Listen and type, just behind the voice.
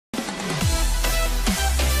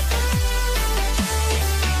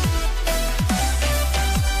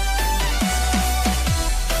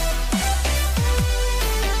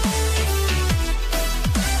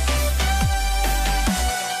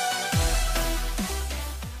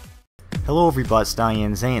Hello everybody,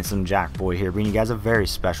 Stallions, Handsome Jack Boy here, bringing you guys a very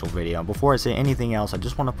special video. Before I say anything else, I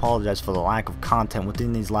just want to apologize for the lack of content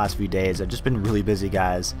within these last few days. I've just been really busy,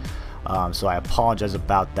 guys, so I apologize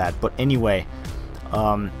about that. But anyway,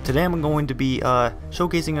 today I'm going to be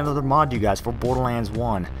showcasing another mod to you guys for Borderlands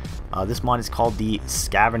 1. This mod is called the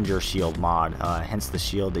Scavenger Shield Mod, hence the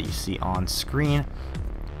shield that you see on screen.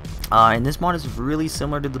 And this mod is really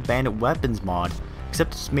similar to the Bandit Weapons mod,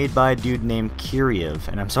 except it's made by a dude named Kireyev,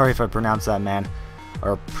 and I'm sorry if I pronounced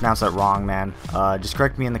that wrong, man. Just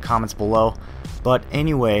correct me in the comments below. But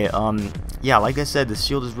anyway, yeah, like I said, the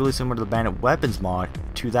shield is really similar to the Bandit Weapons mod,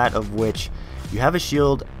 to that of which you have a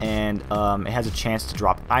shield and it has a chance to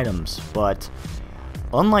drop items. But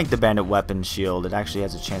unlike the Bandit Weapons shield, it actually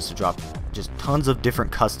has a chance to drop just tons of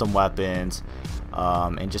different custom weapons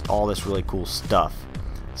and just all this really cool stuff.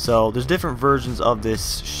 So there's different versions of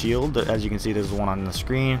this shield. As you can see, there's one on the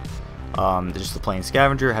screen. There's just the plain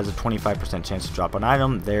scavenger, has a 25% chance to drop an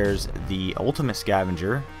item. There's the ultimate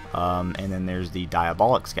scavenger, and then there's the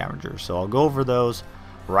diabolic scavenger. So I'll go over those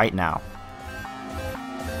right now.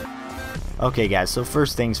 Okay guys, so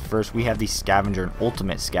first things first, we have the scavenger and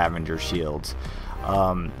ultimate scavenger shields.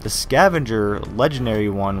 The scavenger legendary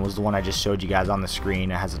one was the one I just showed you guys on the screen.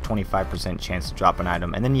 It has a 25% chance to drop an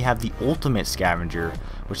item, and then you have the ultimate scavenger,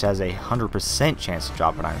 which has a 100% chance to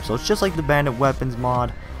drop an item. So it's just like the Bandit Weapons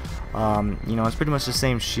mod. You know, it's pretty much the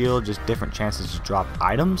same shield, just different chances to drop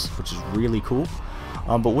items, which is really cool.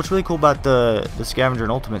 But what's really cool about the scavenger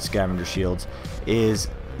and ultimate scavenger shields is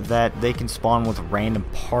that they can spawn with random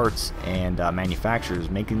parts and manufacturers,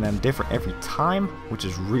 making them different every time, which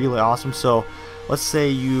is really awesome. So let's say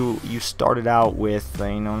you started out with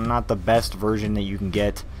not the best version that you can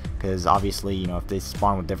get, because obviously if they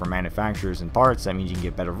spawn with different manufacturers and parts, that means you can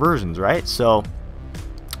get better versions, right? So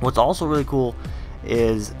what's also really cool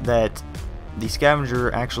is that the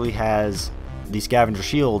scavenger actually has the scavenger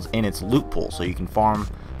shields in its loot pool, so you can farm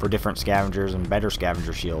for different scavengers and better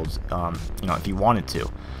scavenger shields, if you wanted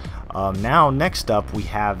to. Now next up we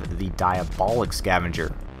have the diabolic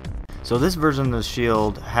scavenger. So this version of the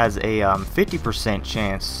shield has a 50%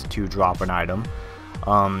 chance to drop an item,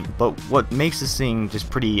 but what makes this thing just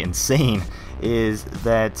pretty insane is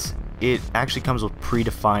that it actually comes with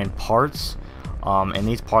predefined parts, and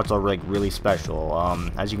these parts are really special.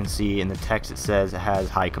 As you can see in the text, it says it has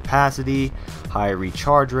high capacity, high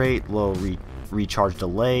recharge rate, low recharge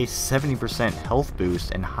delay, 70% health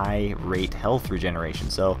boost, and high rate health regeneration.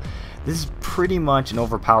 So this is pretty much an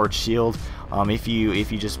overpowered shield. If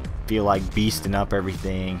you just feel like beasting up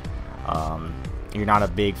everything, you're not a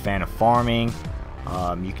big fan of farming,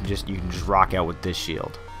 you can just rock out with this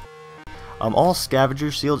shield. All scavenger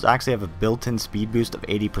shields actually have a built-in speed boost of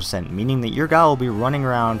 80%, meaning that your guy will be running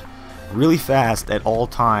around really fast at all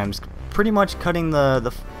times, pretty much cutting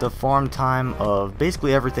the farm time of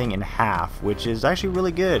basically everything in half, which is actually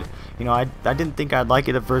really good. I didn't think I'd like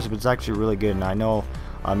it at first, but it's actually really good, and I know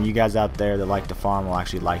you guys out there that like to farm will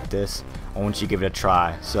actually like this once you give it a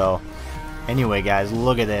try. So anyway guys,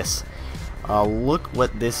 look at this. Look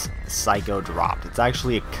what this psycho dropped. It's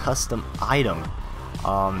actually a custom item,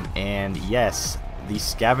 and yes, the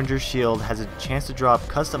scavenger shield has a chance to drop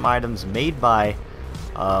custom items made by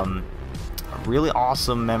really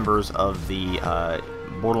awesome members of the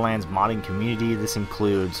Borderlands modding community. This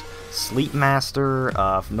includes Sleep Master,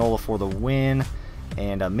 Nola for the win,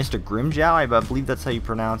 and Mr. Grimjow, I believe that's how you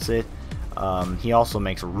pronounce it. He also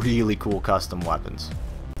makes really cool custom weapons.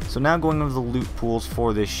 So now going over the loot pools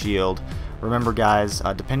for this shield. Remember guys,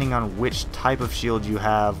 depending on which type of shield you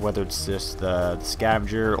have, whether it's just the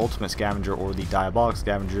scavenger, ultimate scavenger, or the diabolic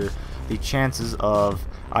scavenger, the chances of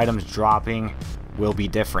items dropping will be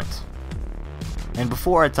different. And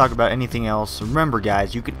before I talk about anything else, remember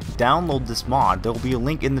guys, you can download this mod. There will be a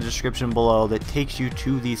link in the description below that takes you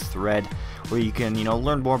to the thread where you can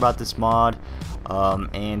learn more about this mod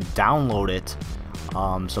and download it.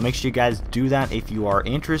 So make sure you guys do that if you are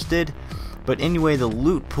interested. But anyway, the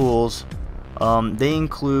loot pools, they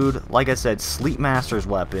include, like I said, Sleep Master's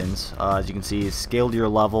weapons. As you can see, scale to your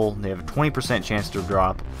level. They have a 20% chance to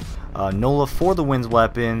drop. Nola for the win's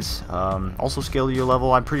weapons, also scale to your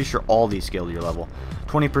level. I'm pretty sure all these scale to your level.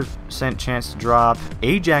 20% chance to drop.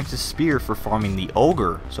 Ajax's spear for farming the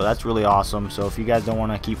ogre, so that's really awesome. So if you guys don't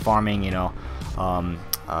want to keep farming,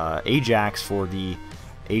 Ajax for the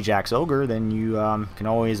Ajax ogre, then you can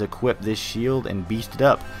always equip this shield and beast it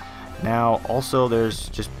up. Now also there's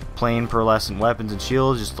just plain pearlescent weapons and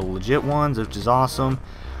shields, just the legit ones, which is awesome.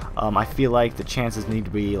 I feel like the chances need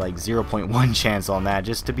to be like 0.1 chance on that,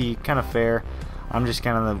 just to be kind of fair. I'm just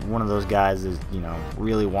kind of one of those guys that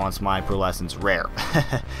really wants my pearlescence rare.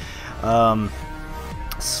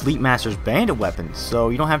 Sleep Master's bandit weapons. So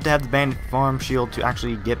you don't have to have the bandit farm shield to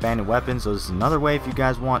actually get bandit weapons. So this is another way if you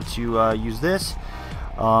guys want to use this.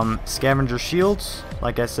 Scavenger shields,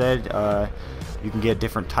 like I said, you can get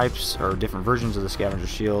different types or different versions of the scavenger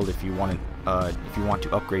shield if you want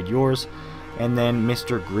to upgrade yours. And then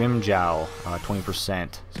Mr. Grimjow,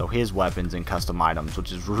 20%. So his weapons and custom items,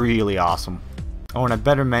 which is really awesome. Oh, and I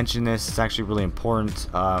better mention this. It's actually really important.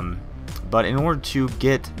 But in order to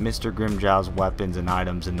get Mr. Grimjow's weapons and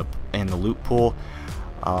items in the loot pool,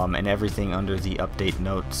 and everything under the update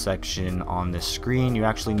notes section on this screen, you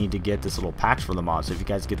actually need to get this little patch for the mod. So if you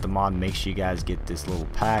guys get the mod, make sure you guys get this little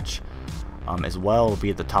patch as well. It'll be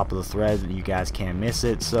at the top of the thread, you guys can't miss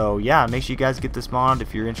it. So yeah, make sure you guys get this mod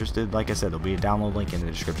if you're interested. Like I said, there'll be a download link in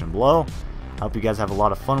the description below. I hope you guys have a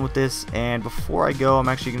lot of fun with this. And before I go, I'm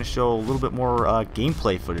actually going to show a little bit more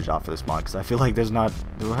gameplay footage off of this mod, because I feel like there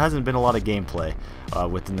hasn't been a lot of gameplay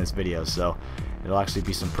within this video. So it'll actually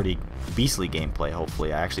be some pretty beastly gameplay,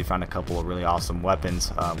 hopefully. I actually found a couple of really awesome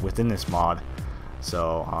weapons within this mod.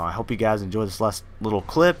 So I hope you guys enjoy this last little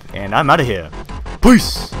clip, and I'm out of here.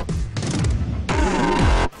 Peace!